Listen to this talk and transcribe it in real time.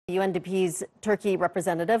UNDP's Turkey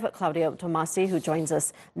representative, Claudio Tomasi, who joins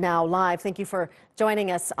us now live. Thank you for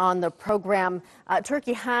joining us on the program.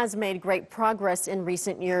 Turkey has made great progress in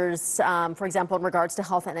recent years, for example, in regards to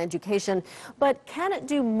health and education. But can it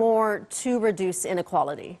do more to reduce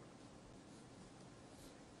inequality?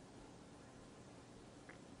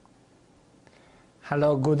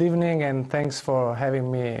 Hello, good evening, and thanks for having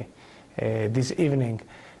me this evening.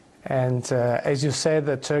 And as you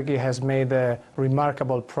said, Turkey has made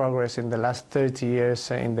remarkable progress in the last 30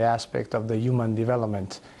 years in the aspect of the human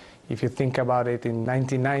development. If you think about it, in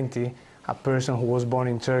 1990, a person who was born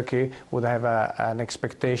in Turkey would have an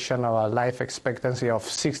expectation of a life expectancy of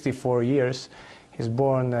 64 years. He's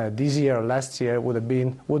born this year or last year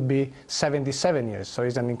would be 77 years. So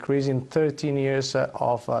it's an increase in 13 years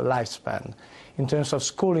of lifespan. In terms of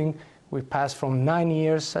schooling, we passed from 9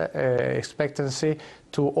 years expectancy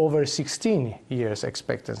to over 16 years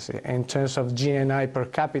expectancy. In terms of GNI per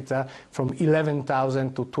capita, from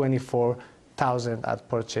 11,000 to 24,000 at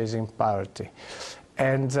purchasing parity.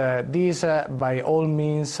 And these, by all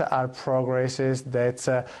means, are progresses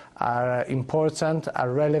that are important,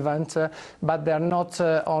 are relevant, but they are not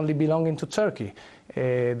only belonging to Turkey.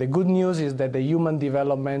 The good news is that the human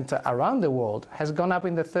development around the world has gone up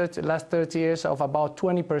in the last 30 years of about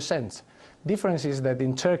 20%. Difference is that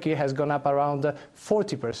in Turkey has gone up around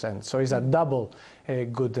 40%, so it's a double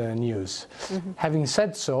good news. Mm-hmm. Having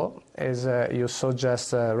said so, as you saw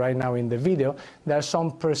just right now in the video, there are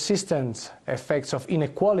some persistent effects of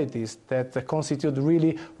inequalities that constitute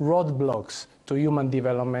really roadblocks to human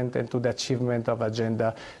development and to the achievement of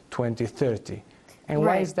Agenda 2030. And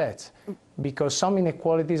why is that? Because some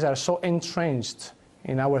inequalities are so entrenched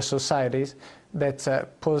in our societies that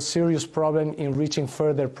pose serious problem in reaching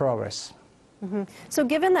further progress. Mm-hmm. So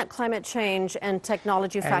given that climate change and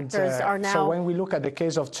technology factors are now... So when we look at the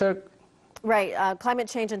case of Turkey... Right, climate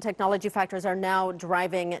change and technology factors are now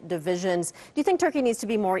driving divisions. Do you think Turkey needs to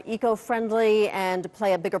be more eco-friendly and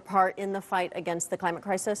play a bigger part in the fight against the climate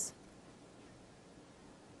crisis?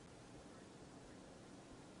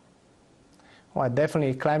 Well,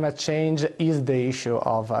 definitely climate change is the issue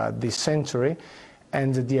of this century.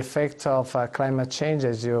 And the effects of climate change,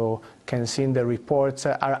 as you can see in the reports,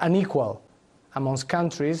 are unequal amongst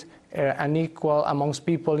countries, unequal amongst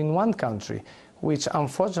people in one country, which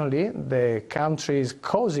unfortunately the countries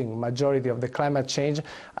causing majority of the climate change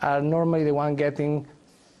are normally the one getting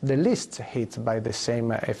the least hit by the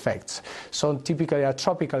same effects. So typically are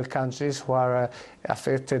tropical countries who are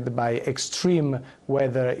affected by extreme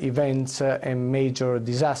weather events and major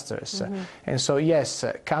disasters. Mm-hmm. And so yes,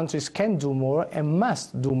 countries can do more and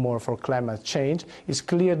must do more for climate change. It's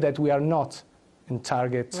clear that we are not in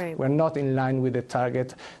target, right. We're not in line with the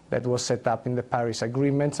target that was set up in the Paris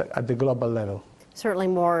Agreement at the global level. Certainly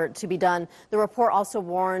more to be done. The report also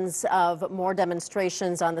warns of more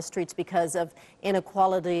demonstrations on the streets because of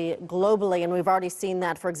inequality globally, and we've already seen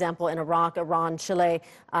that, for example, in Iraq, Iran, Chile,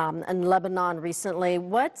 and Lebanon recently.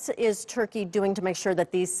 What is Turkey doing to make sure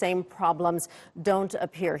that these same problems don't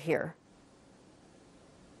appear here?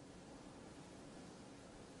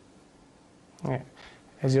 Yeah.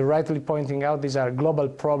 As you're rightly pointing out, these are global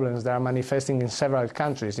problems that are manifesting in several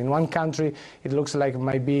countries. In one country, it looks like it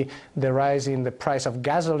might be the rise in the price of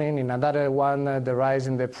gasoline. In another one, the rise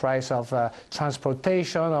in the price of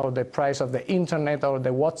transportation or the price of the internet or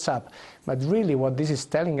the WhatsApp. But really what this is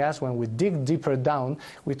telling us, when we dig deeper down,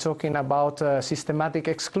 we're talking about systematic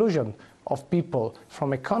exclusion of people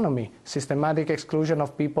from economy, systematic exclusion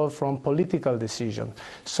of people from political decision.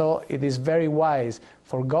 So it is very wise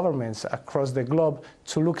for governments across the globe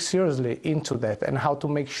to look seriously into that and how to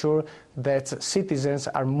make sure that citizens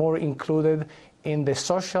are more included in the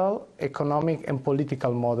social, economic and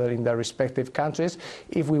political model in their respective countries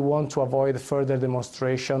if we want to avoid further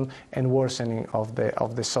demonstration and worsening of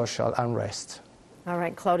the social unrest. All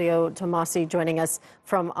right, Claudio Tomasi joining us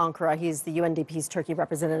from Ankara. He's the UNDP's Turkey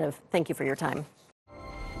representative. Thank you for your time.